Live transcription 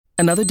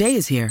Another day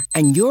is here,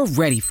 and you're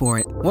ready for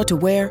it. What to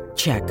wear?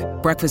 Check.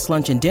 Breakfast,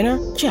 lunch, and dinner?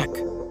 Check.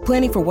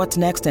 Planning for what's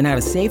next and how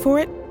to save for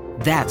it?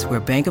 That's where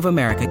Bank of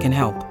America can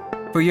help.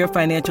 For your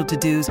financial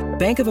to-dos,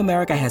 Bank of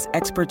America has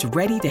experts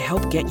ready to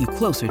help get you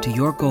closer to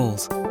your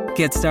goals.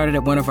 Get started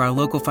at one of our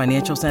local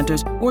financial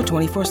centers or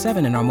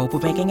 24/7 in our mobile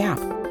banking app.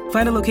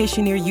 Find a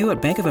location near you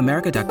at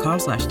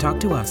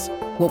bankofamerica.com/talktous.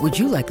 What would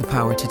you like the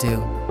power to do?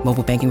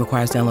 Mobile banking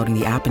requires downloading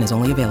the app and is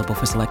only available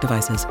for select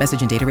devices.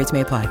 Message and data rates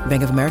may apply.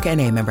 Bank of America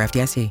N.A., member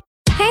FDIC.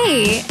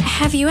 Hey,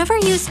 have you ever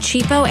used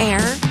Cheapo Air?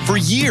 For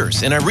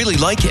years, and I really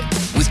like it.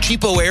 With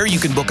Cheapo Air, you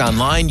can book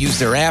online, use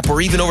their app,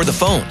 or even over the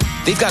phone.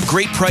 They've got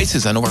great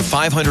prices on over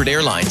 500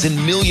 airlines and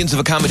millions of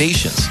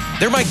accommodations.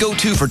 They're my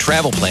go-to for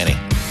travel planning.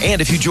 And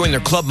if you join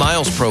their Club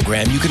Miles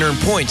program, you can earn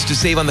points to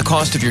save on the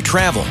cost of your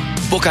travel.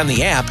 Book on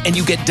the app, and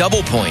you get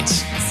double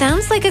points.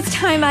 Sounds like it's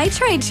time I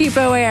tried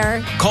Cheapo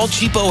Air. Call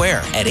Cheapo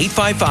Air at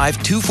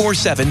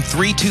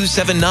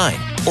 855-247-3279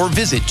 or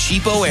visit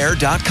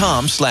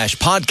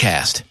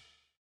cheapoair.com/podcast.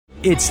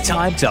 It's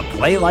time to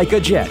play like a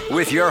Jet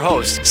with your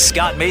host,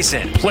 Scott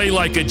Mason. Play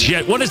like a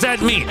Jet. What does that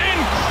mean?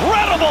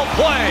 Incredible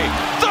play.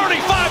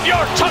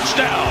 35-yard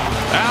touchdown.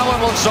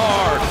 Alan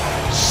Lazard,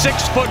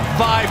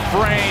 6'5"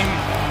 frame,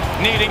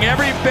 needing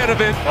every bit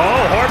of it.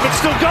 Oh, Hardman's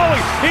still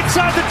going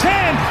inside the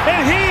 10,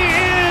 and he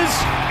is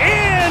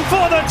in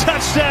for the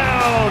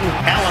touchdown.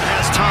 Allen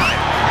has time.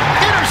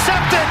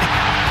 Intercepted.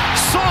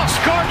 Sauce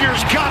Gardner's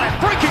got it.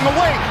 Breaking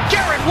away.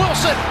 Garrett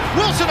Wilson.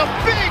 Wilson, a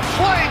big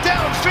play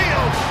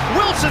downfield.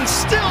 Wilson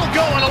still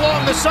going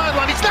along the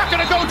sideline. He's not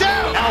going to go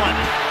down. Allen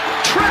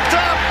tripped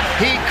up.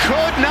 He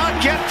could not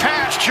get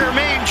past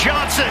Jermaine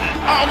Johnson.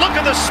 Oh, look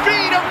at the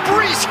speed of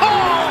Breece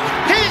Hall.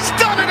 He's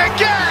done it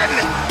again.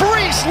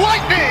 Breece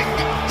Lightning.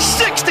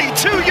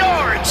 62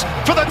 yards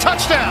for the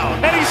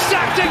touchdown. And he's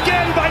sacked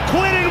again by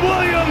Quinnen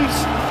Williams.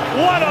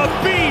 What a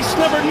beast.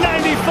 Number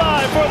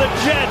 95 for the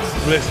Jets.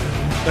 Listen.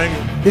 Thank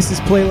you. This is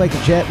Play Like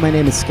a Jet. My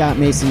name is Scott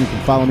Mason. You can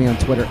follow me on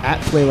Twitter at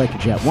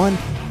PlayLikeAJet1.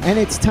 And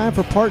it's time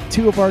for part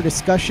 2 of our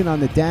discussion on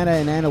the data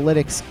and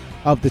analytics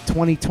of the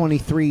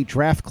 2023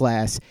 draft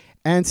class.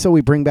 And so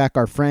we bring back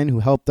our friend who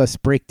helped us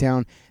break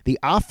down the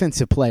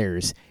offensive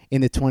players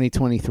in the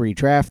 2023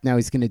 draft. Now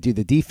he's going to do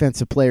the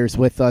defensive players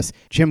with us.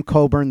 Jim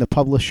Cobern, the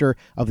publisher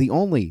of the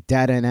only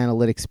data and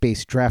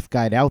analytics-based draft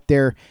guide out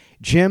there.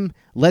 Jim,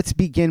 let's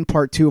begin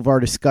part 2 of our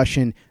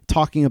discussion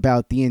talking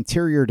about the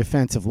interior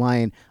defensive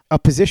line, a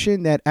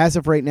position that as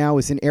of right now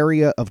is an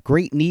area of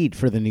great need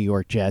for the New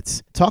York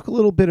Jets. Talk a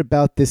little bit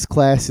about this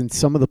class and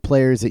some of the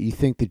players that you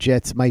think the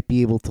Jets might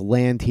be able to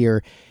land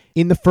here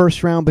in the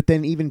first round, but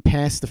then even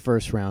past the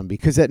first round,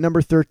 because that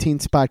number 13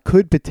 spot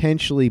could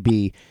potentially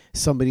be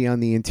somebody on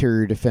the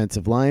interior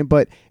defensive line,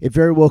 but it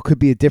very well could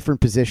be a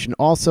different position.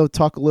 Also,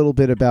 talk a little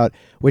bit about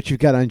what you've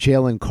got on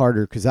Jalen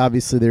Carter, because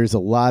obviously there's a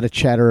lot of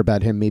chatter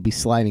about him maybe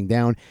sliding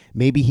down.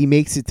 Maybe he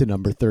makes it to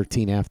number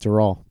 13 after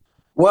all.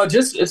 Well,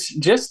 just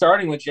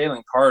starting with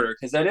Jalen Carter,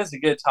 because that is a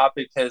good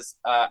topic, because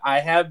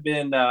I have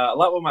been, a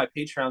lot with my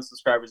Patreon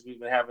subscribers, we've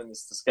been having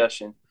this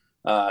discussion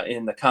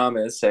in the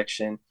comments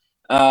section.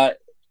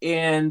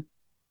 And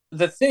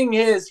the thing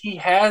is, he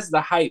has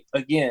the hype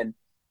again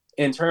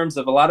in terms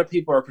of a lot of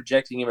people are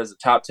projecting him as a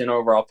top 10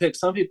 overall pick.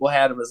 Some people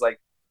had him as like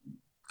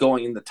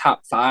going in the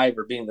top 5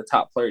 or being the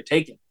top player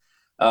taken.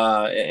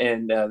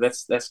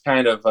 That's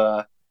kind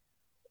of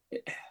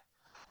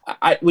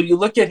when you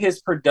look at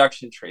his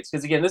production traits,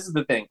 because again, this is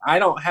the thing. I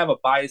don't have a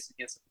bias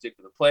against a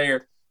particular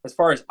player. As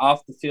far as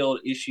off the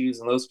field issues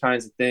and those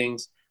kinds of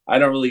things, I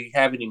don't really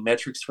have any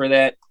metrics for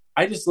that.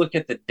 I just look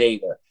at the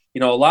data. You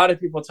know, a lot of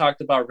people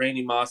talked about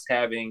Randy Moss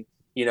having,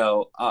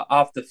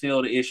 off the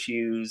field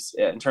issues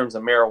in terms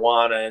of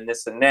marijuana and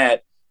this and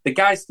that. The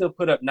guy still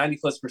put up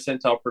 90-plus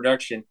percentile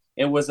production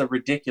and was a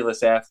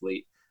ridiculous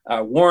athlete.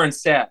 Warren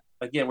Sapp,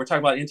 again, we're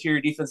talking about interior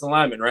defensive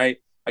lineman, right?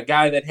 A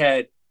guy that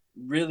had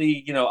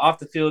really, off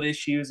the field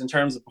issues in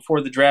terms of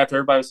before the draft.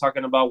 Everybody was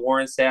talking about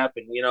Warren Sapp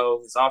and,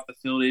 his off the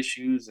field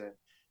issues and,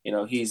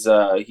 he's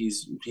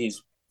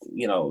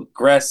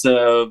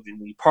aggressive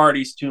and he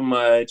parties too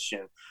much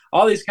and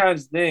all these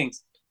kinds of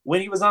things.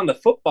 When he was on the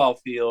football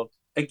field,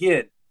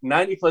 again,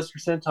 90-plus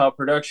percentile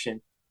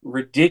production,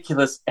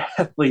 ridiculous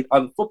athlete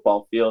on the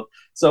football field.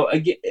 So,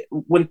 again,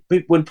 when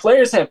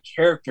players have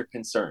character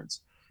concerns,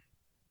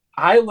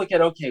 I look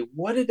at, okay,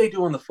 what did they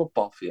do on the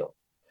football field?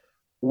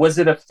 Was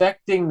it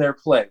affecting their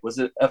play? Was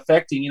it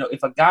affecting,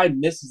 if a guy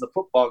misses a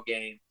football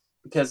game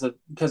because of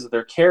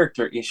their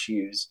character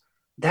issues,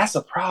 that's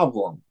a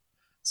problem.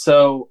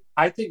 So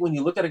I think when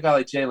you look at a guy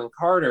like Jalen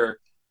Carter,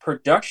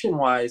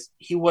 production-wise,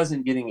 he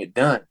wasn't getting it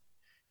done.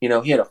 He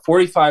had a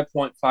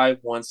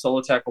 45.51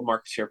 solo tackle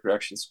market share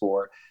production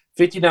score,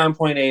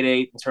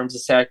 59.88 in terms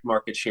of sack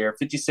market share,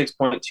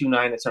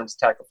 56.29 in terms of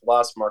tackle for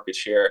loss market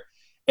share.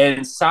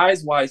 And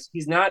size-wise,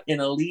 he's not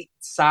an elite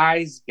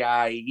size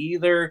guy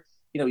either.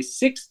 He's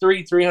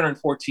 6'3",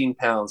 314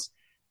 pounds.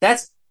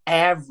 That's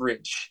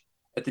average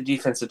at the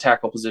defensive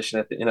tackle position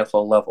at the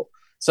NFL level.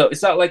 So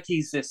it's not like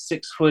he's a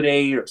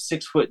 6'8" or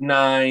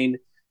 6'9",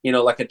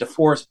 like a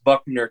DeForest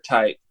Buckner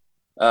type.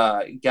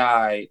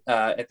 guy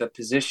at the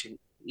position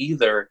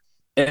either.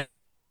 And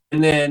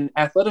then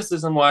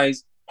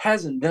athleticism-wise,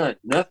 hasn't done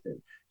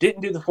nothing.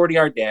 Didn't do the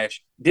 40-yard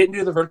dash, didn't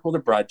do the vertical to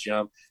broad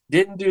jump,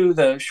 didn't do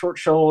the short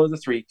shovel or the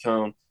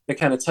three-cone to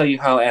kind of tell you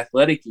how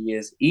athletic he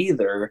is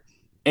either.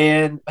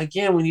 And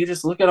again, when you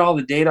just look at all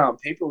the data on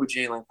paper with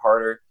Jalen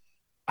Carter,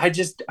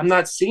 I'm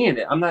not seeing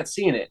it. I'm not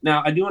seeing it.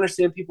 Now, I do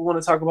understand people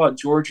want to talk about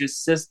Georgia's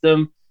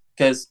system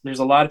because there's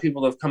a lot of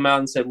people that have come out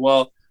and said,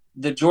 well,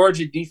 the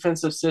Georgia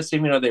defensive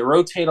system, they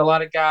rotate a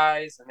lot of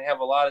guys and they have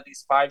a lot of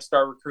these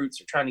 5-star recruits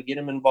who are trying to get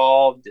them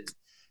involved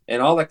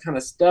and all that kind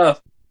of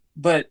stuff.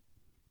 But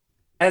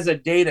as a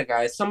data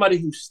guy, somebody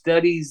who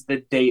studies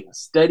the data,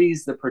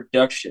 studies the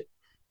production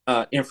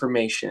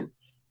information,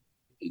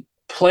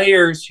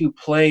 players who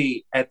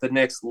play at the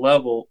next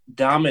level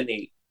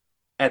dominate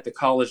at the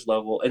college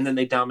level, and then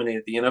they dominate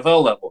at the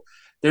NFL level.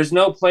 There's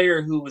no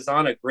player who was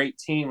on a great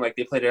team like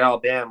they played at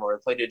Alabama or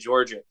played at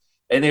Georgia,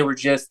 and they were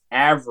just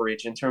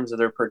average in terms of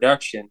their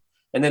production.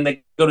 And then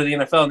they go to the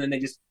NFL, and then they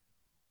just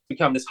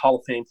become this Hall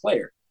of Fame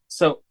player.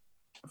 So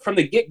from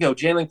the get-go,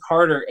 Jalen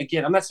Carter,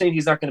 again, I'm not saying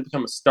he's not going to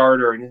become a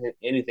starter or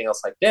anything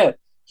else like that.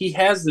 He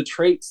has the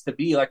traits to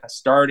be like a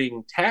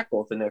starting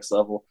tackle at the next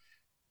level.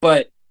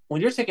 But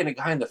when you're taking a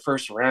guy in the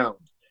first round,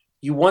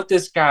 you want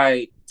this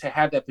guy to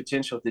have that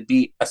potential to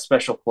be a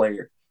special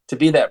player, to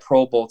be that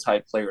Pro Bowl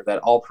type player, that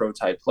all-pro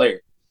type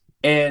player.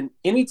 And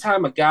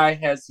anytime a guy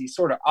has these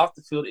sort of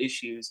off-the-field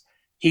issues,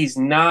 he's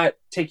not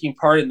taking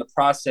part in the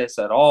process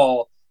at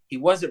all. He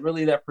wasn't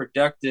really that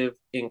productive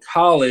in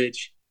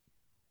college.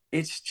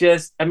 It's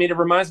just, it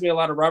reminds me a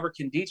lot of Robert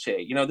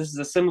Nkemdiche. This is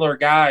a similar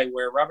guy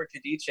where Robert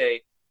Nkemdiche,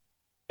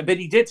 but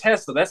he did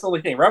test, so that's the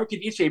only thing. Robert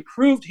Nkemdiche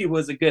proved he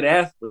was a good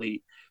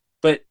athlete,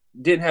 but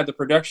didn't have the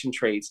production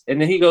traits.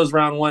 And then he goes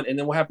round one, and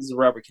then what happens to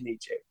Robert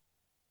Nkemdiche?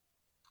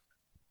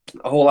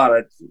 A whole lot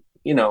of,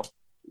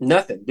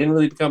 nothing. Didn't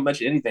really become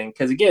much of anything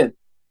because, again,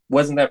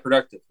 wasn't that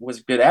productive. Was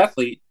a good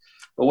athlete,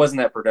 but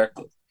wasn't that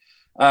productive.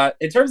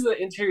 In terms of the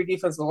interior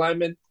defensive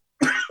linemen,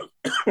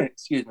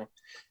 excuse me,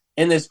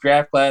 in this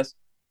draft class,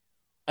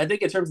 I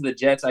think in terms of the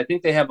Jets, I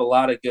think they have a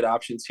lot of good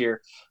options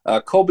here.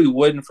 Colby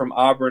Wooden from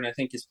Auburn, I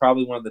think, is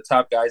probably one of the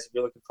top guys if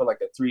you're looking for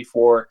like a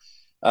 3-4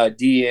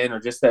 DN or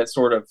just that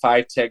sort of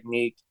 5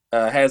 technique.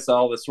 Has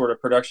all the sort of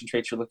production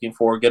traits you're looking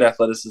for, good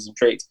athleticism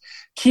traits.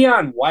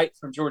 Keon White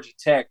from Georgia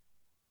Tech,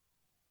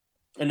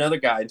 another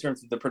guy in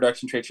terms of the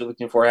production traits you're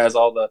looking for, has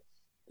all the,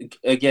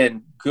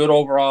 again, good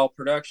overall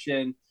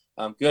production,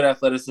 good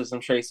athleticism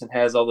traits, and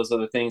has all those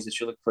other things that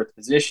you're looking for at the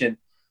position.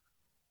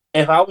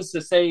 If I was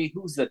to say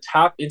who's the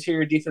top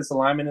interior defensive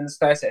lineman in this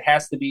class, it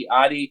has to be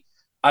Adi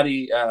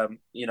Bowar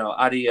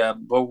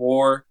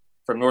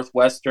from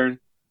Northwestern.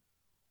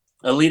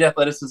 Elite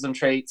athleticism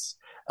traits,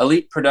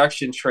 elite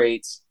production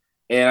traits.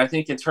 And I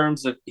think in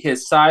terms of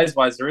his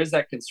size-wise, there is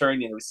that concern.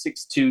 He was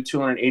 6'2",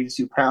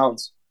 282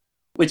 pounds,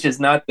 which is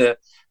not the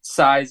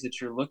size that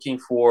you're looking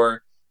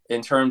for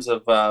in terms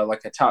of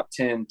like a top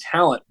 10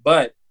 talent.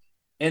 But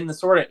in the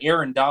sort of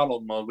Aaron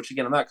Donald mode, which,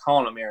 again, I'm not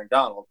calling him Aaron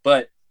Donald,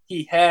 but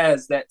he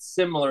has that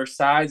similar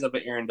size of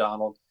an Aaron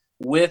Donald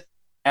with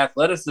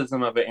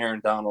athleticism of an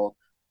Aaron Donald.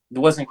 It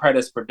wasn't quite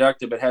as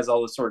productive, but has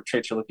all the sort of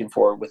traits you're looking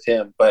for with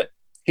him. But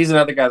he's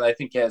another guy that I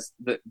think has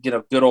the,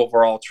 good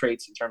overall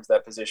traits in terms of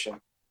that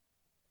position,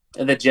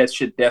 and the Jets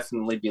should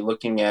definitely be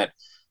looking at.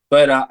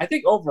 But I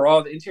think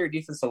overall the interior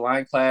defensive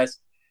line class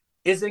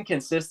is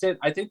inconsistent.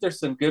 I think there's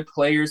some good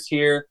players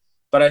here,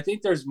 but I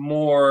think there's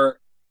more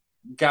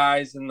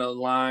guys in the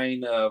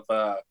line of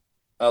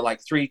like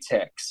 3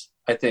 techs.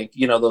 I think,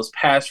 those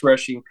pass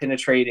rushing,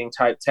 penetrating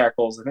type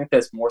tackles. I think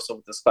that's more so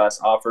what this class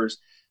offers.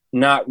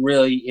 Not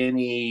really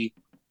any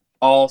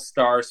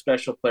all-star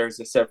special players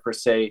except for,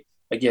 say,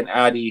 again,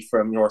 Adi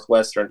from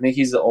Northwestern. I think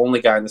he's the only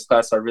guy in this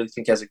class I really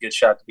think has a good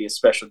shot to be a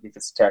special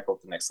defensive tackle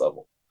at the next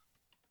level.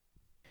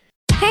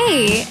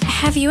 Hey,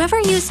 have you ever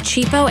used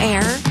Cheapo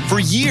Air? For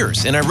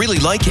years, and I really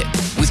like it.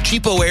 With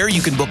Cheapo Air,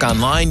 you can book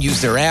online,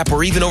 use their app,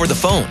 or even over the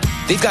phone.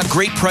 They've got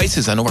great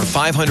prices on over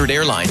 500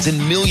 airlines and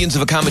millions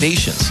of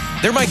accommodations.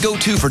 They're my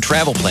go-to for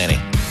travel planning.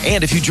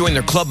 And if you join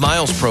their Club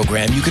Miles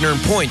program, you can earn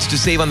points to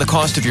save on the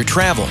cost of your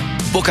travel.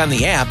 Book on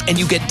the app, and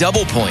you get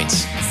double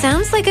points.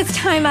 Sounds like it's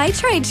time I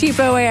tried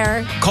Cheapo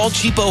Air. Call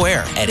Cheapo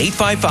Air at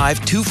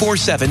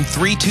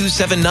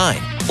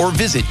 855-247-3279 or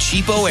visit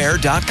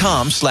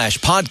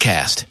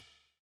cheapoair.com/podcast.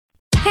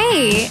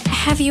 Hey,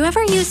 have you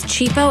ever used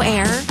Cheapo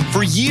Air?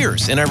 For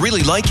years, and I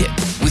really like it.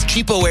 With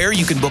Cheapo Air,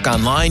 you can book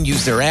online,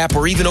 use their app,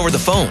 or even over the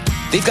phone.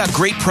 They've got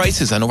great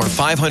prices on over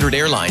 500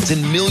 airlines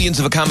and millions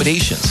of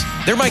accommodations.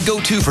 They're my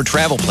go-to for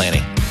travel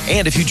planning.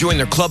 And if you join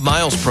their Club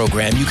Miles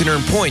program, you can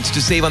earn points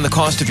to save on the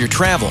cost of your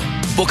travel.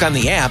 Book on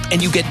the app,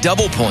 and you get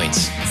double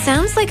points.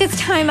 Sounds like it's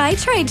time I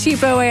tried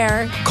Cheapo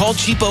Air. Call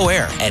Cheapo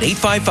Air at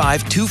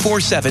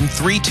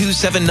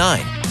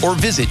 855-247-3279 or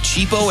visit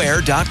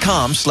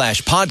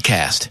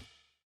cheapoair.com/podcast.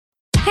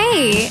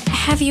 Hey,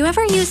 have you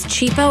ever used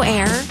Cheapo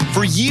Air?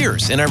 For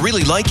years, and I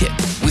really like it.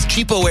 With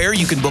Cheapo Air,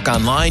 you can book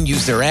online,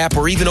 use their app,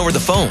 or even over the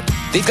phone.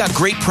 They've got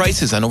great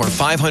prices on over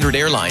 500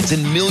 airlines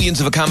and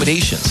millions of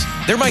accommodations.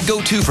 They're my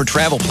go-to for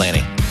travel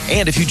planning.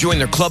 And if you join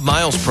their Club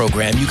Miles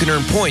program, you can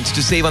earn points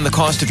to save on the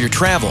cost of your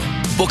travel.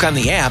 Book on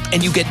the app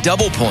and you get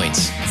double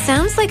points.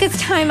 Sounds like it's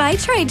time I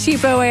tried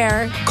Cheapo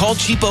Air. Call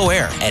Cheapo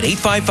Air at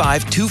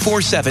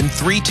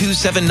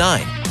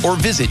 855-247-3279 or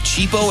visit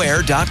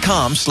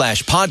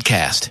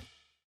cheapoair.com/podcast.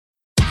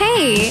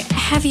 Hey,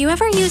 have you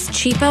ever used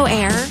Cheapo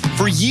Air?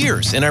 For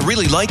years, and I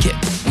really like it.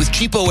 With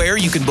Cheapo Air,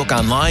 you can book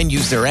online,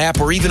 use their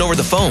app, or even over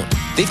the phone.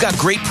 They've got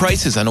great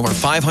prices on over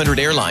 500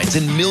 airlines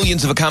and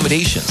millions of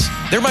accommodations.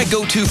 They're my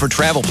go-to for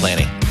travel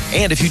planning.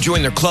 And if you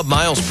join their Club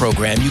Miles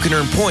program, you can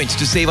earn points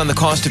to save on the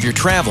cost of your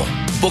travel.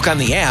 Book on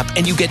the app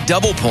and you get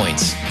double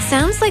points.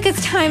 Sounds like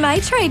it's time I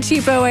tried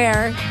Cheapo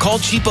Air. Call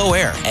Cheapo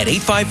Air at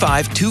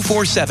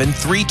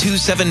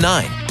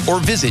 855-247-3279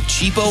 or visit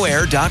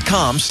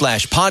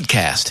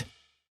cheapoair.com/podcast.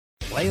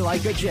 Play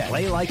like a Jet.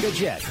 Play like a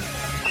Jet.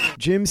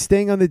 Jim,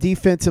 staying on the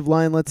defensive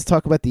line, let's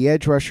talk about the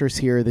edge rushers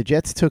here. The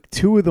Jets took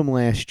two of them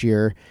last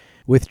year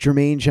with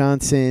Jermaine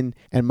Johnson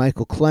and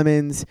Michael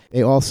Clemens.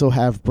 They also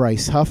have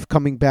Bryce Huff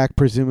coming back,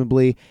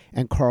 presumably,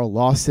 and Carl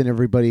Lawson,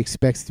 everybody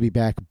expects to be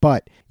back.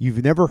 But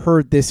you've never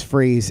heard this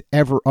phrase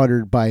ever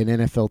uttered by an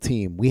NFL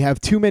team. We have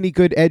too many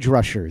good edge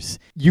rushers.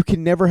 You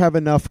can never have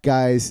enough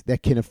guys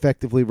that can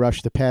effectively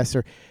rush the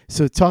passer.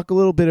 So talk a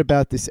little bit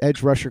about this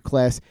edge rusher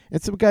class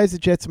and some guys the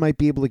Jets might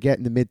be able to get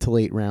in the mid to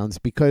late rounds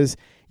because,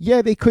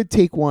 yeah, they could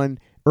take one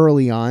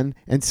early on.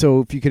 And so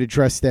if you could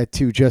address that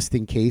too, just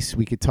in case,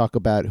 we could talk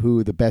about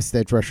who the best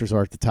edge rushers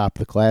are at the top of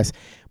the class.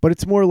 But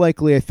it's more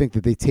likely, I think,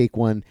 that they take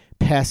one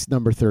past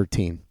number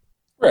 13.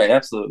 Right,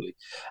 absolutely.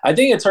 I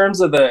think in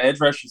terms of the edge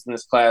rushers in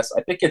this class,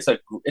 I think it's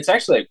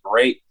actually a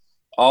great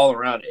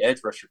all-around edge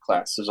rusher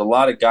class. There's a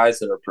lot of guys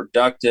that are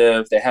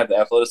productive. They have the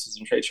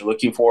athleticism traits you're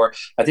looking for.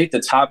 I think the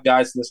top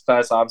guys in this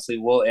class, obviously,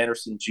 Will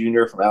Anderson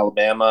Jr. from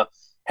Alabama,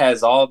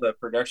 has all the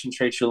production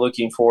traits you're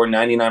looking for,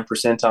 99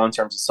 percentile in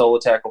terms of solo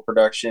tackle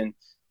production,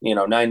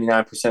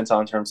 99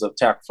 percentile in terms of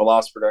tackle for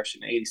loss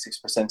production,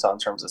 86 percentile in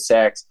terms of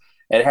sacks.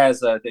 It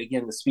has,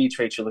 again, the speed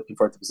traits you're looking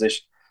for at the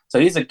position. So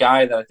he's a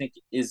guy that I think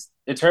is,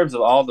 in terms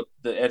of all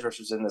the edge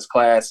rushers in this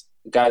class,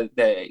 a guy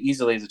that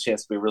easily has a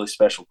chance to be a really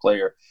special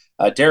player.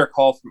 Derek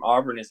Hall from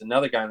Auburn is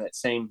another guy in that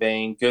same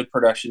vein, good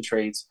production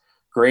traits,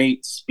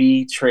 great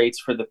speed traits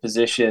for the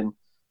position,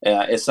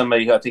 is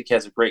somebody who I think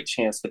has a great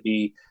chance to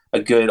be a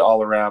good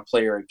all-around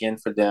player again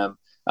for them.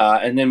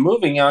 And then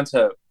moving on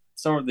to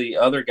some of the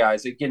other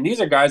guys, again,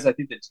 these are guys I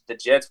think that the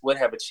Jets would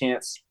have a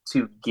chance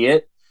to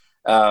get.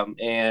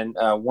 And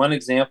one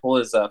example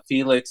is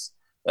Felix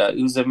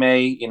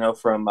Uzeme,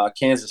 from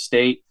Kansas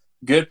State.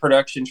 Good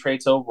production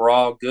traits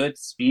overall, good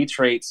speed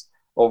traits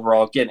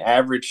overall. Again,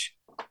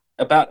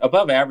 about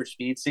above average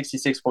speed,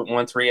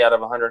 66.13 out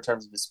of 100 in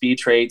terms of the speed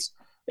traits,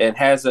 and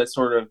has that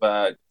sort of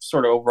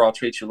overall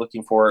traits you're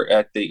looking for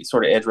at the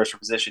sort of edge rusher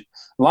position.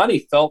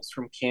 Lonnie Phelps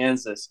from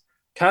Kansas,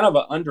 kind of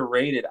an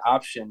underrated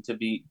option to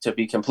be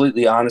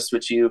completely honest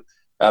with you,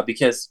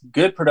 because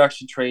good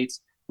production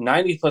traits,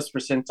 90-plus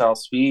percentile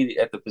speed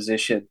at the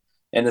position,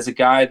 and as a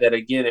guy that,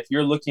 again, if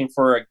you're looking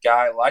for a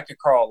guy like a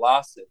Carl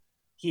Lawson,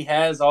 he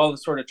has all the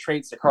sort of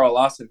traits that Carl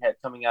Lawson had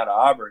coming out of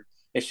Auburn.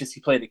 It's just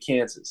he played at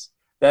Kansas.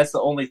 That's the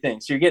only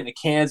thing. So you're getting a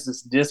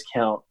Kansas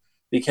discount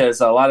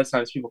because a lot of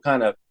times people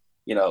kind of,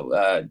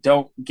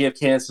 don't give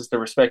Kansas the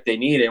respect they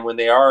need. And when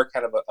they are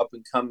kind of an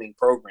up-and-coming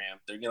program,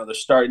 they're not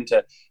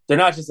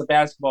just a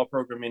basketball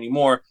program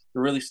anymore.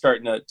 They're really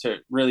starting to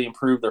really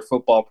improve their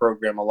football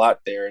program a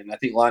lot there. And I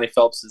think Lonnie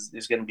Phelps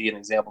is going to be an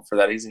example for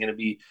that. He's going to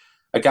be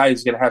a guy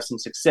who's going to have some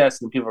success,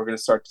 and people are going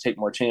to start to take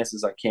more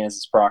chances on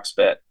Kansas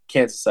prospects.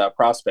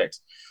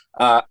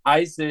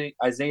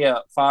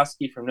 Isaiah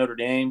Foskey from Notre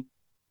Dame,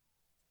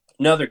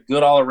 another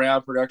good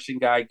all-around production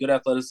guy, good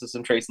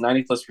athleticism traits,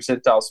 90-plus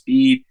percentile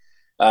speed.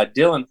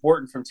 Dylan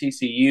Horton from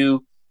TCU,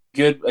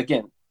 good.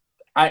 Again,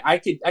 I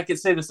could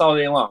say this all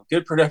day long.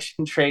 Good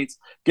production traits,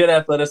 good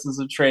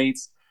athleticism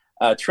traits.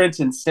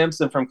 Trenton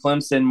Simpson from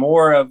Clemson,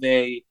 more of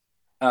a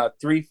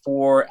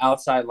 3-4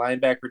 outside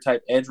linebacker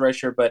type edge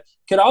rusher, but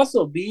could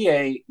also be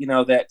a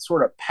that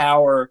sort of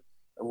power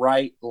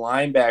right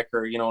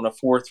linebacker, in a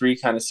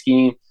 4-3 kind of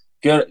scheme.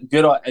 Good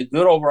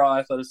overall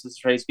athleticism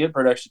traits, good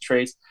production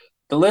traits.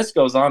 The list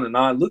goes on and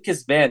on.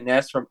 Lucas Van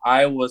Ness from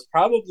Iowa is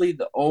probably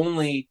the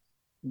only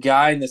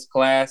guy in this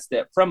class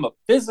that, from a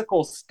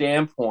physical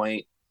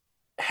standpoint,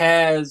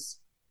 has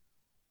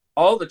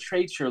all the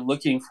traits you're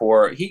looking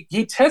for.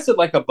 He tested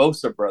like a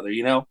Bosa brother,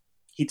 He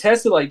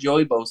tested like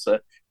Joey Bosa,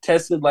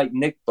 tested like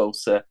Nick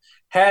Bosa,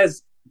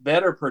 has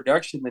better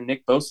production than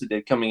Nick Bosa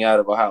did coming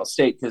out of Ohio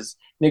State, because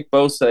Nick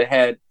Bosa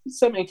had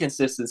some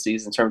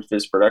inconsistencies in terms of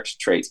his production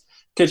traits.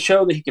 Could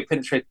show that he could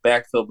penetrate the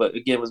backfield, but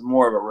again, was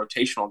more of a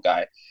rotational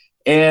guy.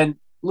 And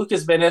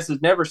Lucas Van Ness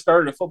has never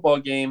started a football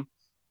game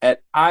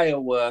at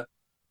Iowa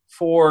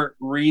for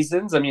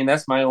reasons. I mean,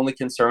 that's my only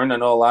concern. I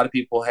know a lot of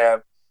people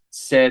have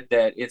said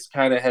that it's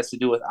kind of has to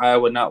do with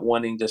Iowa not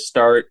wanting to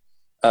start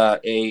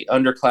a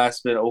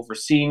underclassmen over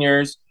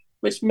seniors.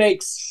 which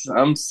makes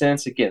some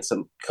sense. Again,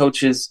 some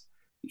coaches,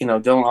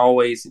 don't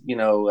always,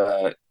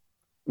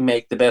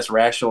 make the best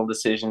rational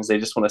decisions. They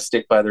just want to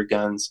stick by their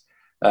guns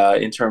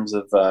in terms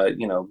of,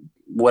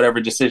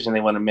 whatever decision they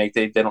want to make.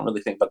 They don't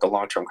really think about the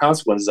long-term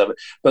consequences of it.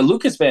 But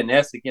Lucas Van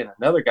Ness, again,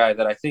 another guy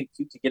that I think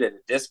you could get at a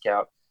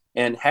discount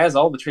and has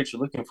all the traits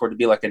you're looking for to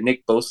be like a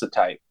Nick Bosa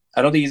type.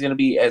 I don't think he's going to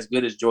be as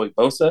good as Joey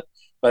Bosa,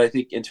 but I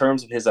think in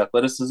terms of his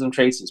athleticism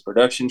traits, his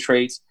production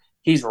traits,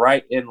 he's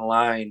right in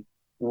line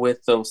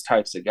with those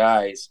types of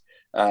guys.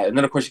 And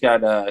then, of course, you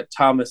got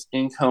Thomas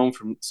Incombe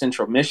from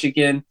Central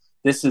Michigan.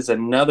 This is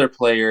another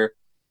player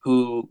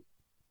who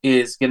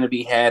is going to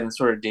be had in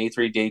sort of day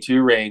 3, day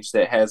 2 range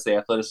that has the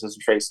athleticism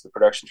traits, the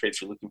production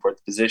traits you're looking for at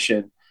the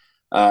position.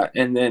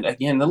 And then,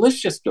 again, the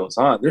list just goes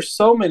on. There's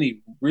so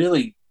many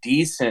really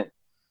decent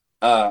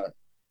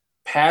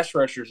pass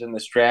rushers in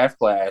this draft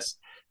class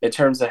in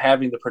terms of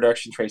having the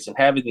production traits and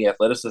having the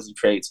athleticism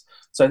traits.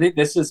 So I think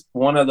this is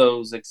one of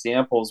those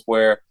examples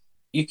where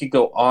you could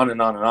go on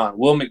and on and on.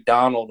 Will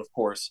McDonald, of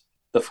course,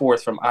 the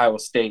fourth from Iowa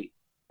State,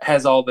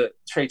 has all the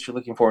traits you're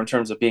looking for in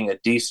terms of being a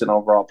decent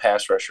overall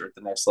pass rusher at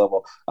the next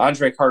level.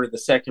 Andre Carter, the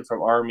second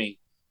from Army,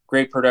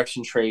 great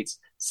production traits,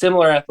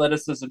 similar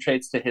athleticism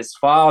traits to his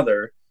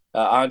father,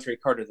 Andre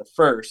Carter the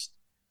first,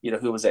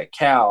 who was at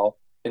Cal,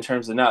 in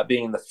terms of not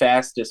being the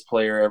fastest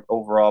player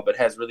overall, but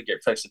has really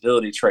great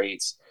flexibility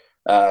traits,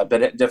 but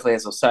it definitely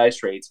has those size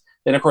traits.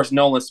 Then, of course,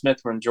 Nolan Smith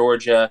from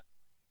Georgia.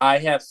 I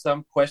have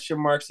some question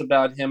marks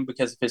about him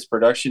because of his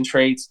production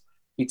traits.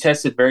 He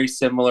tested very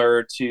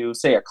similar to,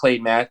 say, a Clay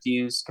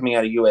Matthews coming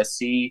out of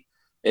USC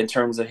in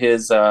terms of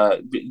his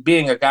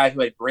being a guy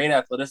who had great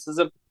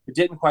athleticism, but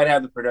didn't quite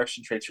have the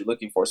production traits you're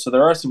looking for. So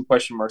there are some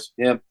question marks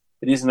with him,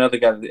 but he's another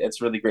guy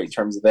that's really great in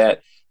terms of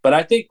that. But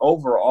I think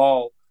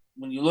overall,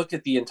 when you look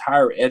at the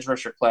entire edge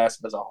rusher class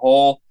as a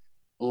whole,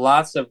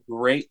 lots of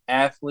great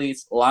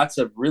athletes, lots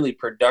of really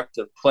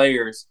productive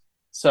players.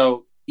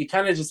 So you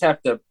kind of just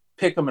have to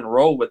pick them and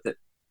roll with it.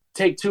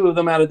 Take 2 of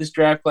them out of this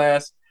draft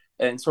class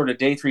and sort of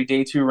day 3,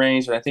 day 2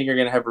 range, and I think you're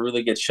going to have a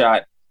really good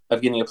shot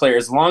of getting a player.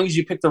 As long as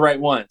you pick the right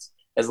ones,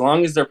 as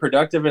long as they're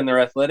productive and they're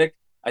athletic,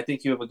 I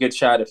think you have a good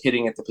shot of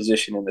hitting at the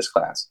position in this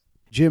class.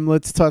 Jim,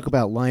 let's talk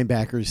about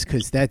linebackers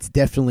because that's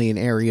definitely an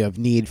area of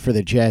need for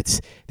the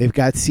Jets. They've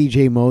got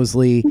C.J.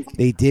 Mosley.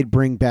 They did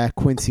bring back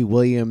Quincy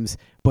Williams,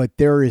 but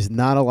there is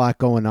not a lot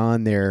going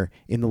on there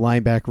in the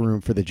linebacker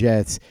room for the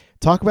Jets.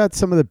 Talk about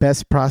some of the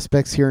best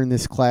prospects here in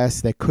this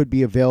class that could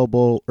be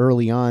available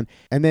early on,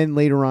 and then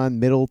later on,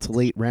 middle to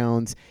late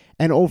rounds.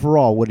 And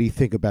overall, what do you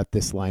think about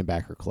this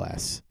linebacker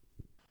class?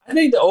 I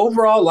think the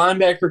overall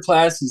linebacker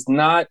class is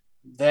not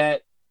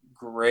that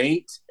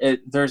great.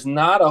 There's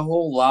not a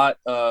whole lot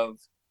of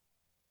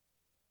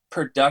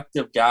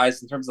productive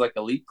guys in terms of like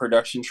elite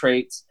production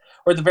traits,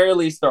 or at the very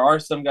least, there are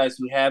some guys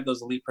who have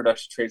those elite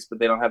production traits, but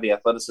they don't have the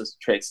athleticism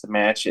traits to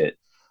match it.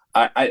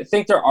 I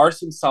think there are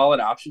some solid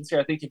options here.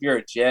 I think if you're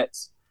a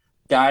Jets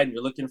guy and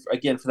you're looking for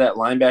that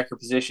linebacker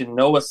position,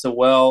 Noah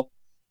Sewell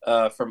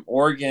from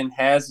Oregon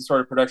has the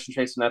sort of production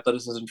traits and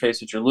athleticism traits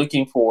that you're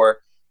looking for,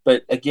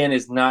 but again,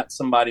 is not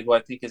somebody who I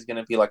think is going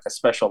to be like a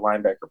special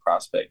linebacker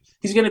prospect.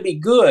 He's going to be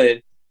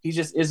good. He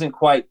just isn't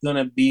quite going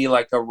to be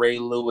like a Ray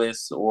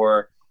Lewis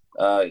or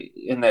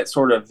in that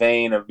sort of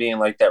vein of being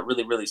like that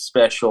really, really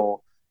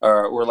special,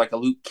 or like a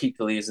Luke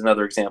Kuechly is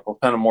another example,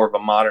 kind of more of a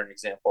modern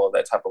example of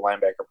that type of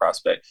linebacker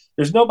prospect.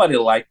 There's nobody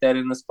like that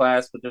in this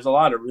class, but there's a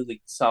lot of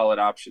really solid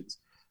options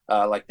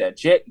like that.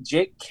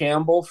 Jake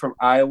Campbell from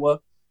Iowa,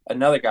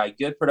 another guy,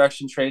 good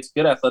production traits,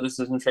 good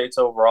athleticism traits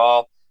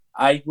overall.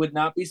 I would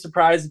not be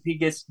surprised if he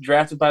gets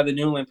drafted by the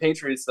New England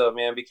Patriots, though,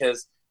 man,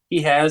 because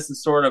he has the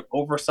sort of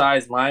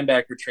oversized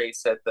linebacker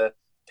traits that the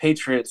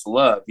Patriots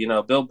love.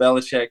 Bill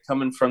Belichick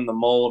coming from the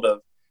mold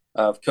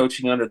of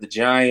coaching under the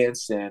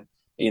Giants and,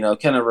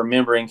 kind of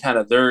remembering kind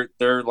of their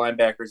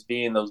linebackers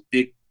being those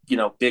big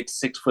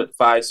 6'5",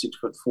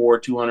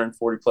 6'4",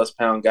 240 plus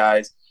pound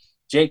guys.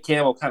 Jake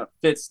Campbell kind of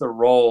fits the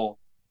role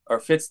or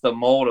fits the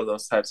mold of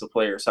those types of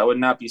players. So I would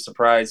not be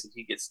surprised if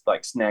he gets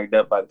like snagged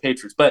up by the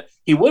Patriots, but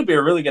he would be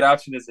a really good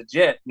option as a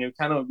Jet.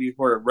 Kind of would be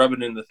sort of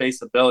rubbing in the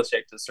face of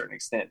Belichick to a certain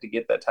extent to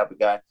get that type of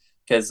guy,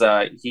 because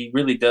he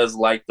really does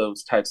like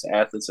those types of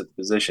athletes at the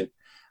position.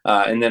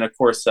 And then, of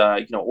course,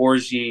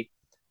 Orji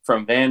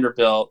from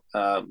Vanderbilt,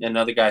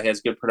 another guy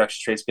has good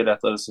production traits, good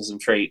athleticism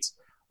traits.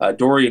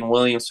 Dorian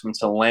Williams from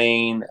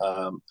Tulane,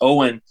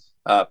 Owen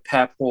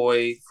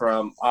Papoy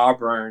from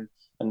Auburn,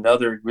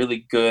 another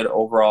really good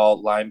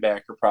overall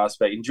linebacker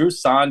prospect. And Drew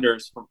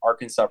Saunders from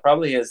Arkansas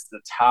probably has the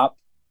top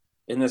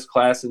in this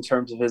class in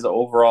terms of his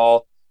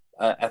overall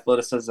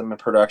athleticism and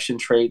production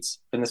traits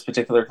in this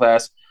particular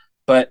class.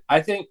 But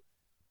I think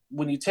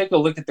when you take a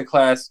look at the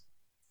class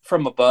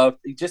from above,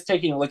 just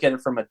taking a look at it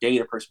from a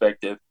data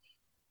perspective,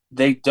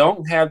 they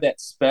don't have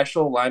that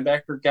special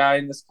linebacker guy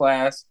in this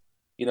class.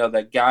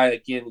 That guy,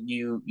 again,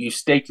 you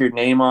stake your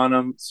name on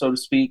him, so to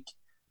speak.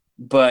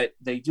 But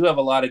they do have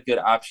a lot of good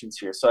options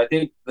here. So I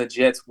think the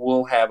Jets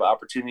will have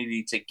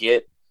opportunity to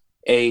get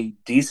a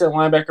decent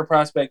linebacker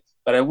prospect,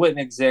 but I wouldn't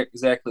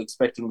exactly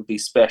expect him to be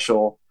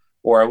special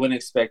or I wouldn't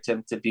expect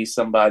him to be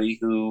somebody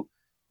who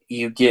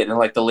you get in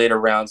like the later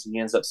rounds and he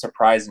ends up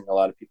surprising a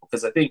lot of people.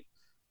 Because I think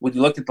when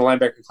you look at the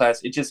linebacker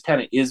class, it just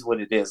kind of is what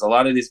it is. A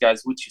lot of these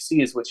guys, what you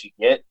see is what you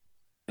get.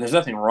 And there's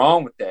nothing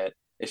wrong with that.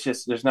 It's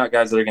just there's not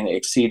guys that are going to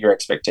exceed your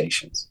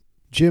expectations.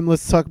 Jim,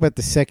 let's talk about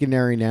the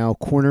secondary now,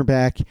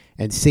 cornerback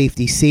and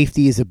safety.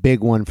 Safety is a big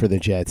one for the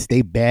Jets.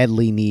 They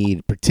badly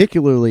need,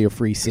 particularly a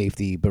free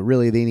safety, but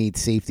really they need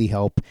safety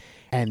help,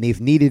 and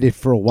they've needed it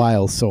for a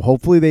while. So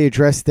hopefully they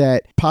address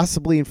that,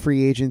 possibly in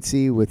free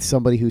agency with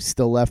somebody who's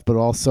still left, but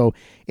also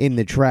in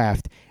the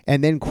draft.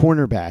 And then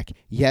cornerback.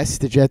 Yes,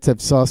 the Jets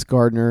have Sauce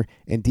Gardner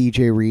and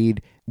DJ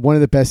Reed, one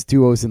of the best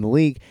duos in the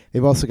league.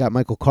 They've also got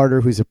Michael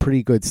Carter, who's a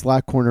pretty good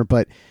slot corner.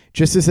 But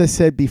just as I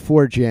said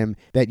before, Jim,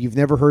 that you've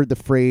never heard the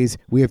phrase,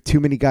 we have too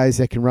many guys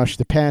that can rush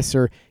the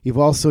passer. You've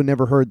also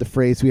never heard the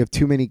phrase, we have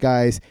too many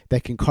guys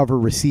that can cover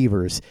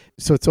receivers.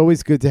 So it's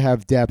always good to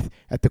have depth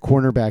at the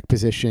cornerback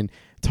position.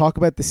 Talk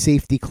about the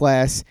safety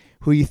class,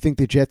 who you think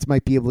the Jets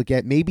might be able to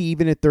get. Maybe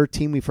even at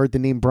 13, we've heard the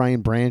name Brian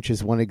Branch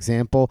as one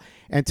example.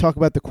 And talk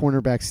about the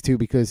cornerbacks too,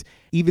 because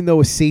even though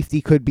a safety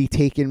could be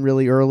taken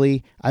really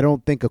early, I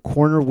don't think a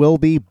corner will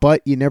be,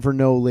 but you never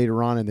know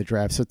later on in the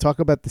draft. So talk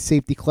about the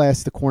safety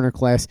class, the corner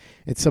class,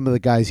 and some of the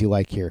guys you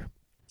like here.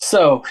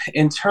 So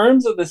in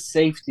terms of the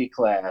safety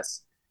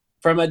class,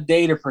 from a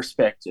data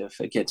perspective,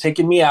 again,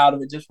 taking me out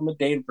of it just from a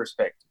data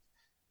perspective,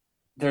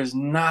 there's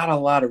not a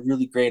lot of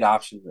really great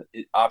options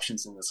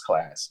in this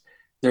class.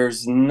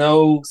 There's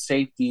no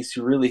safeties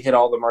who really hit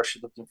all the marks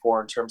you're looking for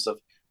in terms of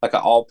like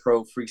an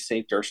all-pro free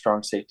safety or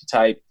strong safety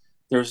type.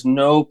 There's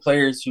no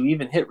players who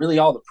even hit really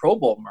all the Pro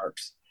Bowl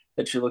marks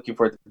that you're looking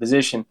for at the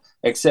position,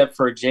 except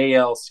for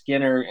J.L.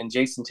 Skinner and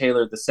Jason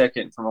Taylor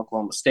II from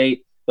Oklahoma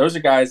State. Those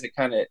are guys that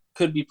kind of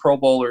could be Pro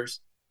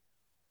Bowlers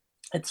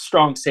at the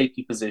strong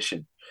safety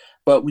position.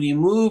 But when you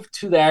move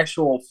to the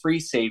actual free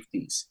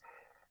safeties,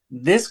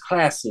 this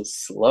class is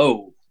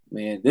slow,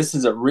 man. This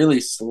is a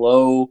really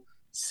slow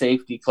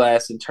safety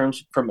class in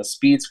terms from a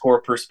speed score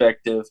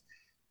perspective.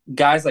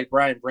 Guys like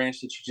Brian Branch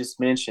that you just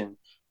mentioned,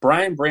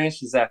 Brian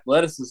Branch's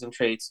athleticism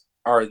traits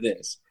are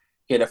this.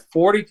 He had a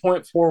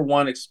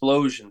 40.41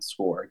 explosion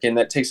score. Again,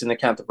 that takes into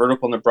account the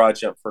vertical and the broad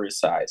jump for his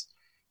size.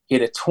 He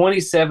had a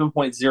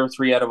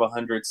 27.03 out of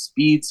 100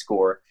 speed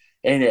score,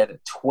 and he had a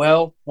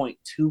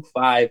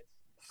 12.25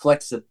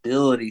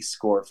 flexibility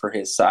score for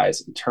his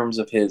size in terms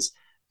of his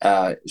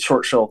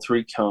short shell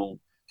three-cone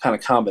kind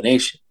of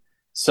combination.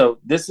 So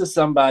this is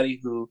somebody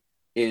who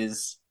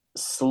is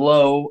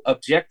slow,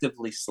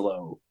 objectively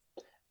slow,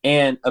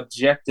 and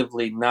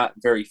objectively not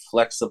very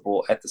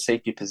flexible at the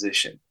safety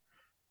position.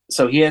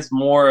 So he has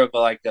more of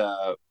like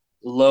a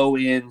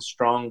low-end,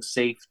 strong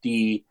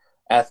safety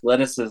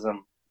athleticism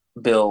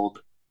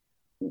build,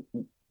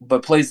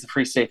 but plays the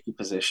free safety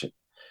position.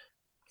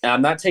 Now,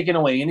 I'm not taking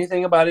away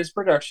anything about his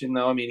production,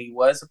 though. I mean, he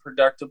was a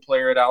productive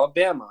player at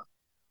Alabama,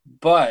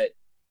 but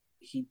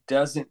he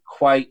doesn't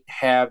quite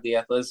have the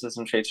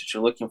athleticism traits that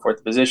you're looking for at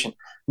the position,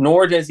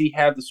 nor does he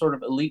have the sort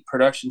of elite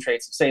production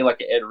traits of, say,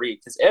 like Ed Reed.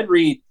 Because Ed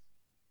Reed,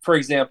 for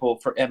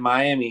example, at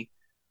Miami,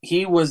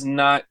 he was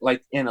not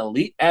like an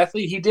elite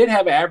athlete. He did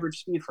have average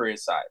speed for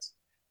his size,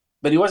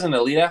 but he wasn't an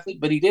elite athlete,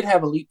 but he did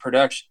have elite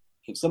production.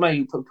 He was somebody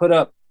who put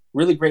up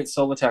really great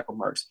solo tackle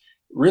marks,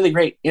 really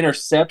great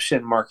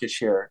interception market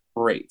share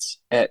rates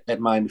at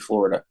Miami,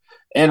 Florida.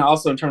 And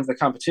also in terms of the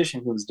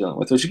competition he was dealing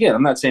with, which again,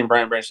 I'm not saying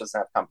Brian Branch doesn't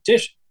have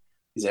competition.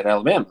 He's at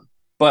Alabama.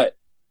 But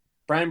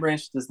Brian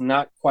Branch does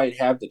not quite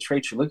have the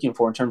traits you're looking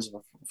for in terms of a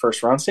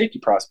first-round safety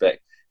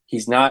prospect.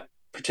 He's not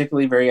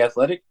particularly very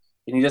athletic,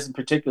 and he doesn't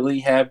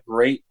particularly have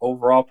great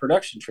overall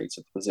production traits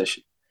at the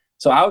position.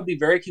 So I would be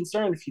very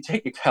concerned if you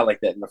take a guy like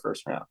that in the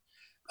first round.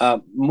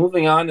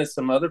 Moving on to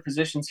some other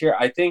positions here,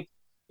 I think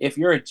if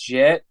you're a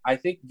Jet, I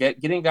think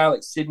getting a guy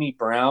like Sidney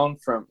Brown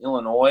from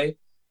Illinois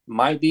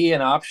might be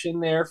an option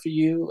there for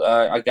you,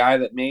 a guy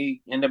that may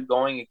end up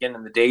going, again,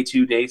 in the day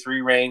 2, day 3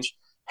 range,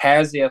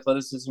 has the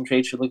athleticism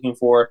traits you're looking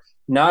for.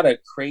 Not a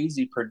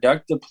crazy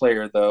productive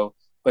player, though,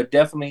 but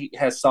definitely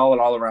has solid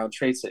all-around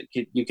traits that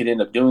you could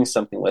end up doing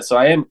something with. So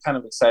I am kind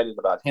of excited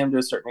about him to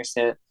a certain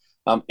extent.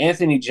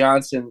 Anthony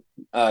Johnson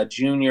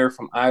Jr.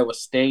 from Iowa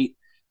State,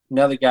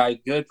 another guy,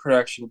 good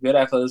production, good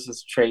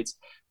athleticism traits,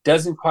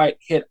 doesn't quite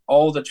hit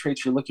all the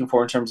traits you're looking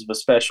for in terms of a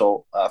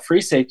special free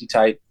safety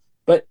type,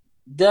 but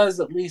does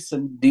at least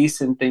some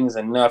decent things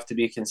enough to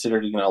be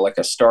considered, like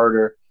a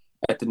starter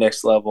at the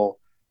next level.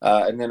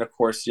 And then, of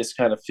course, just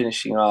kind of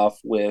finishing off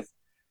with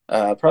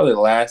probably the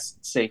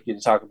last safety to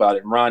talk about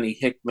it, Ronnie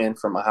Hickman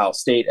from Ohio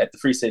State at the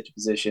free safety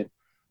position.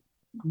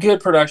 Good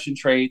production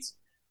traits,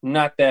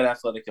 not that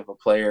athletic of a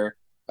player.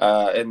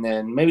 And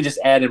then maybe just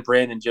add in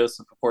Brandon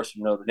Joseph, of course,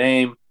 from Notre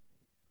Dame.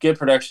 Good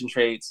production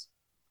traits,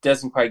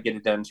 doesn't quite get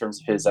it done in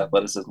terms of his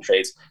athleticism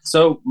traits.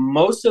 So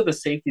most of the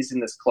safeties in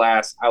this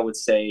class, I would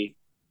say,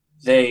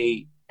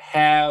 they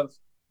have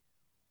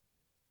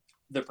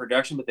the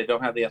production, but they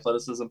don't have the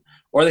athleticism,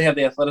 or they have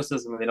the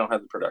athleticism and they don't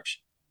have the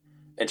production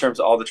in terms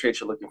of all the traits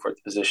you're looking for at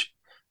the position,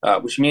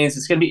 which means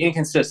it's going to be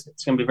inconsistent.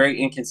 It's going to be very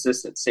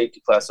inconsistent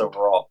safety class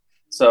overall.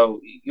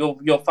 So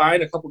you'll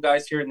find a couple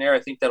guys here and there,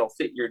 I think, that'll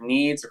fit your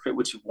needs or fit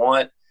what you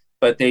want,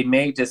 but they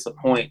may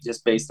disappoint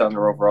just based on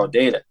their overall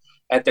data.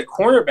 At the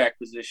cornerback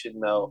position,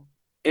 though,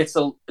 there's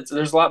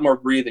a lot more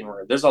breathing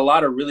room. There's a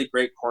lot of really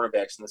great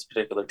cornerbacks in this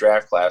particular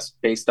draft class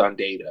based on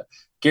data.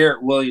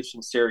 Garrett Williams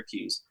from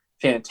Syracuse,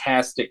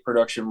 fantastic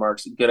production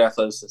marks, good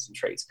athleticism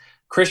traits.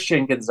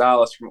 Christian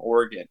Gonzalez from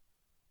Oregon,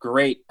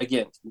 great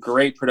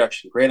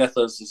production, great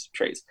athleticism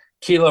traits.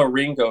 Kilo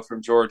Ringo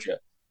from Georgia,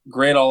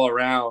 great all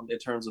around in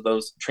terms of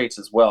those traits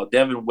as well.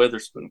 Devin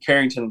Witherspoon,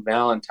 Carrington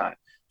Valentine,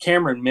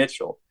 Cameron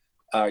Mitchell,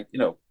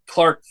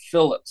 Clark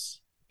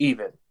Phillips,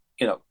 even,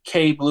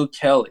 K. Blue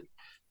Kelly.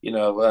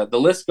 The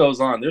list goes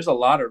on. There's a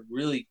lot of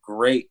really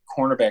great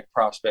cornerback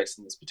prospects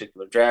in this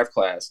particular draft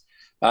class.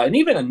 And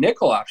even a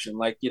nickel option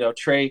like,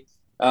 Trey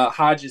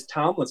Hodges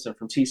Tomlinson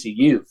from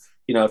TCU.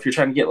 If you're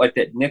trying to get like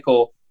that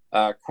nickel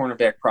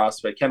cornerback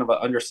prospect, kind of an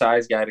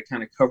undersized guy to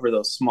kind of cover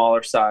those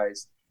smaller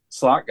size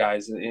slot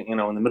guys, in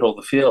the middle of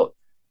the field,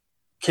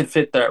 can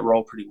fit that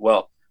role pretty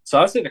well. So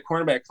I would say the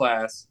cornerback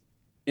class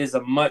is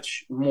a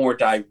much more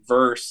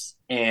diverse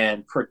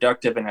and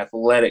productive and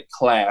athletic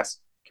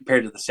class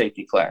compared to the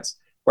safety class,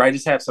 where I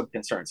just have some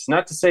concerns.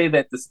 Not to say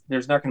that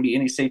there's not going to be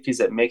any safeties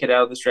that make it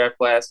out of this draft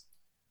class,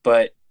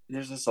 but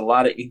there's just a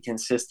lot of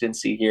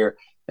inconsistency here,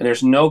 and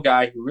there's no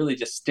guy who really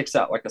just sticks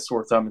out like a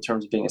sore thumb in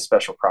terms of being a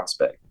special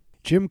prospect.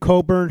 Jim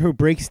Cobern, who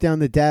breaks down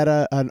the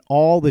data on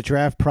all the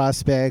draft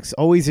prospects.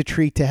 Always a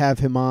treat to have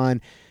him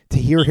on, to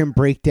hear him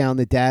break down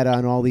the data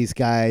on all these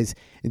guys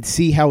and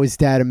see how his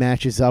data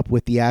matches up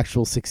with the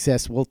actual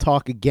success. We'll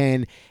talk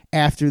again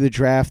after the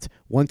draft,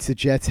 once the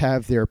Jets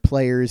have their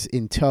players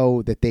in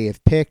tow that they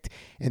have picked,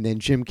 and then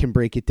Jim can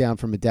break it down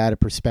from a data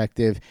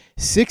perspective.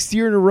 6th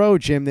year in a row,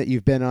 Jim, that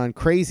you've been on.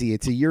 Crazy.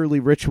 It's a yearly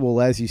ritual,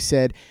 as you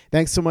said.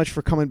 Thanks so much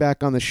for coming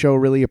back on the show.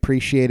 Really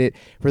appreciate it.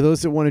 For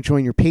those that want to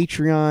join your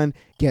Patreon,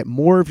 get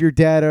more of your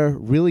data,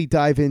 really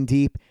dive in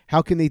deep,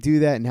 how can they do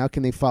that, and how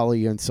can they follow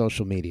you on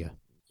social media?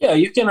 Yeah,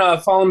 you can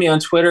follow me on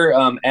Twitter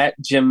at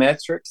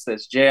Jimmetrics.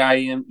 That's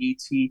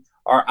JIMETRICS.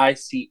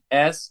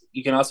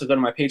 You can also go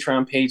to my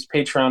Patreon page,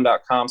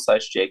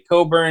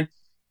 patreon.com/JCoburn.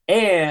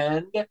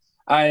 And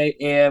I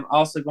am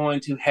also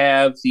going to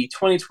have the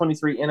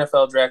 2023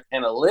 NFL Draft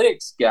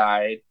Analytics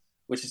Guide,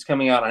 which is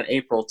coming out on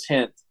April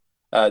 10th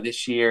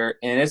this year.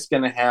 And it's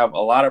going to have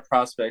a lot of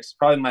prospects,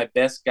 probably my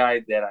best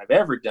guide that I've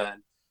ever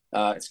done.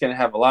 It's going to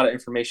have a lot of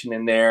information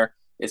in there.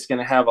 It's going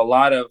to have a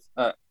lot of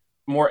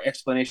more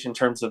explanation in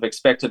terms of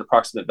expected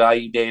approximate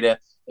value data.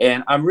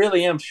 And I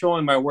really am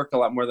showing my work a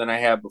lot more than I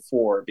have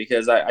before,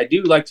 because I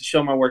do like to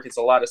show my work. It's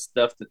a lot of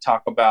stuff to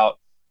talk about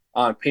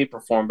on paper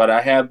form, but I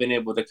have been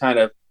able to kind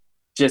of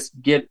just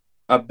get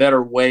a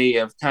better way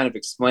of kind of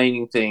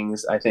explaining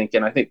things, I think.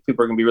 And I think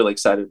people are going to be really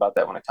excited about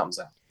that when it comes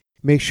out.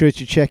 Make sure that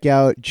you check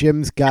out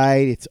Jim's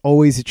guide. It's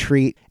always a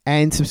treat.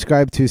 And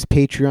subscribe to his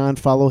Patreon.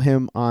 Follow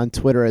him on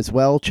Twitter as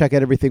well. Check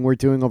out everything we're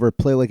doing over at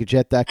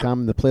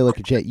PlayLikeAJet.com and the Play Like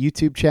a Jet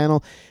YouTube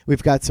channel.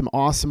 We've got some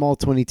awesome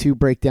All-22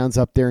 breakdowns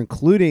up there,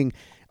 including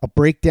a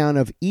breakdown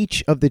of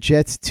each of the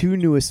Jets' 2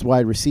 newest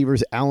wide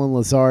receivers, Allen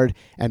Lazard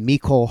and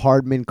Mecole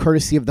Hardman,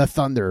 courtesy of the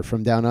Thunder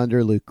from Down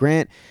Under, Luke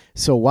Grant.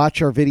 So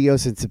watch our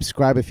videos and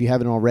subscribe if you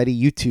haven't already.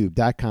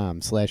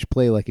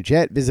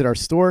 YouTube.com/PlayLikeAJet. Visit our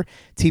store,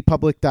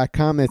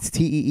 tpublic.com. That's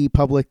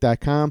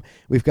teepublic.com.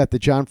 We've got the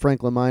John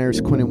Franklin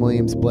Myers, Quinnen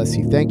Williams, Bless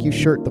You, Thank You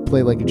shirt, the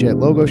Play Like a Jet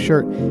logo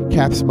shirt,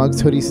 caps,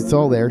 mugs, hoodies. It's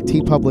all there.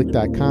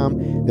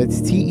 tpublic.com.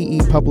 That's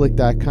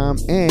teepublic.com.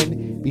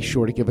 And be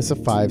sure to give us a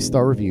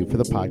 5-star review for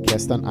the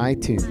podcast on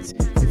iTunes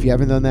if you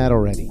haven't done that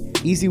already.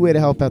 Easy way to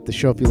help out the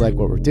show if you like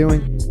what we're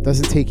doing.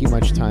 Doesn't take you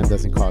much time,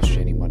 doesn't cost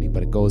you any money,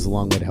 but it goes a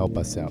long way to help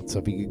us out. So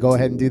if you could go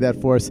ahead and do that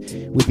for us,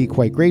 we'd be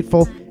quite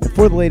grateful. And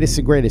for the latest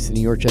and greatest in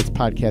New York Jets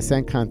podcasts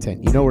and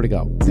content, you know where to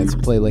go. That's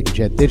Play Like a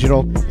Jet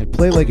Digital and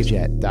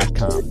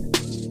PlayLikeAJet.com.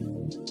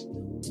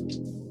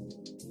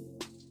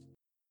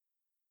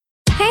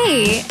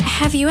 Hey,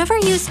 have you ever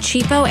used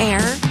Cheapo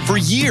Air? For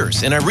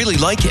years, and I really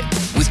like it.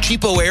 With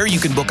Cheapo Air, you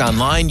can book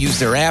online, use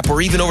their app,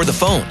 or even over the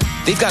phone.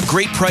 They've got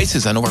great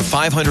prices on over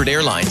 500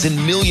 airlines and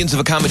millions of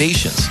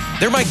accommodations.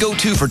 They're my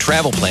go-to for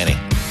travel planning.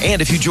 And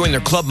if you join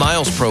their Club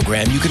Miles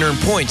program, you can earn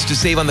points to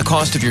save on the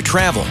cost of your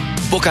travel.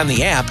 Book on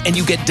the app and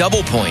you get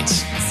double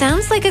points.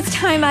 Sounds like it's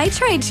time I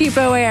tried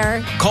Cheapo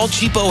Air. Call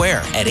Cheapo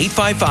Air at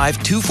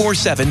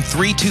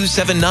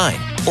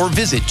 855-247-3279 or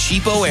visit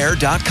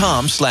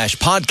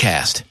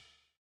cheapoair.com/podcast.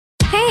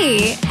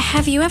 Hey,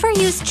 have you ever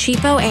used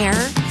Cheapo Air?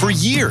 For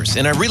years,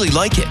 and I really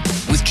like it.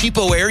 With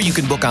Cheapo Air, you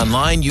can book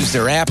online, use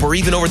their app, or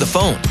even over the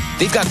phone.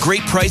 They've got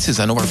great prices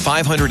on over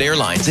 500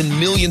 airlines and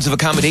millions of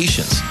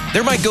accommodations.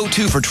 They're my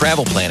go-to for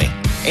travel planning.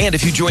 And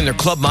if you join their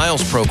Club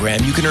Miles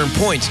program, you can earn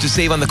points to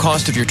save on the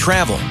cost of your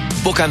travel.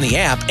 Book on the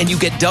app and you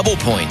get double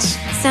points.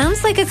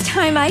 Sounds like it's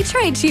time I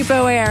tried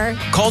Cheapo Air.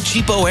 Call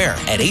Cheapo Air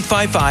at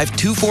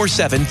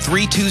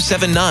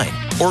 855-247-3279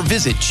 or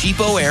visit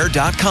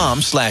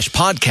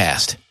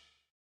cheapoair.com/podcast.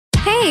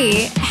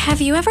 Hey, have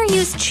you ever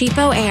used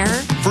Cheapo Air?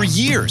 For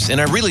years,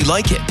 and I really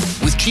like it.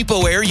 With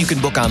Cheapo Air, you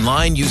can book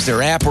online, use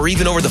their app, or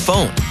even over the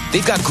phone.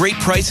 They've got great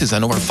prices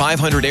on over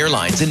 500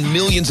 airlines and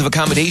millions of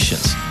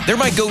accommodations. They're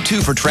my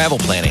go-to for travel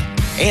planning.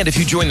 And if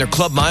you join their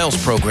Club Miles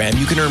program,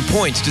 you can earn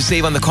points to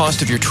save on the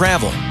cost of your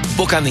travel.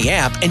 Book on the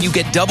app and you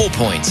get double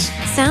points.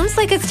 Sounds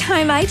like it's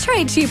time I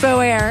tried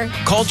Cheapo Air.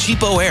 Call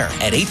Cheapo Air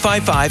at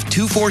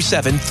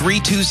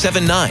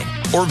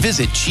 855-247-3279 or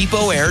visit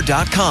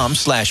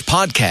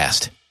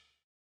cheapoair.com/podcast.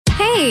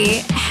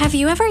 Hey, have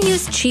you ever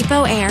used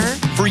Cheapo Air?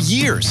 For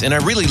years, and I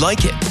really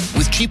like it.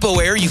 With Cheapo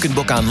Air, you can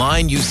book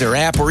online, use their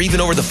app, or even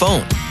over the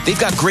phone. They've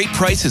got great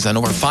prices on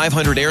over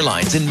 500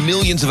 airlines and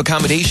millions of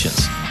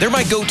accommodations. They're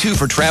my go-to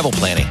for travel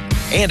planning.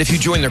 And if you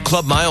join their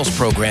Club Miles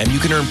program, you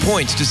can earn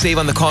points to save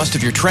on the cost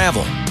of your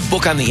travel.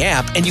 Book on the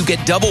app and you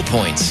get double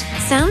points.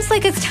 Sounds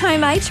like it's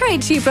time I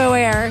tried Cheapo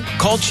Air.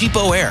 Call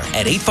Cheapo Air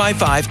at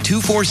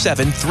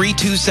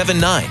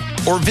 855-247-3279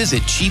 or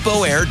visit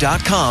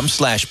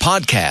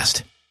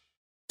cheapoair.com/podcast.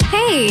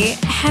 Hey,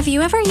 have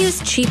you ever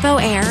used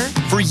Cheapo Air?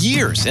 For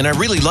years, and I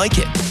really like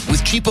it.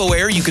 With Cheapo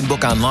Air, you can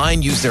book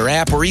online, use their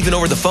app, or even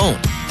over the phone.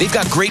 They've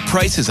got great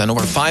prices on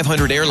over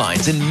 500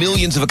 airlines and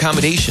millions of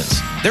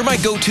accommodations. They're my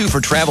go-to for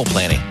travel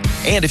planning.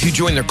 And if you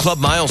join their Club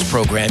Miles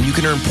program, you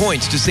can earn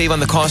points to save on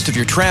the cost of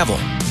your travel.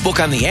 Book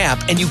on the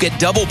app and you get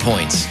double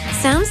points.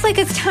 Sounds like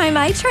it's time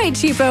I tried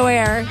Cheapo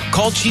Air.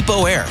 Call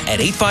Cheapo Air at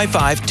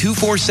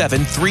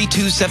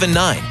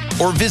 855-247-3279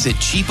 or visit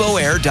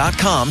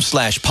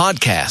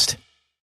cheapoair.com/podcast.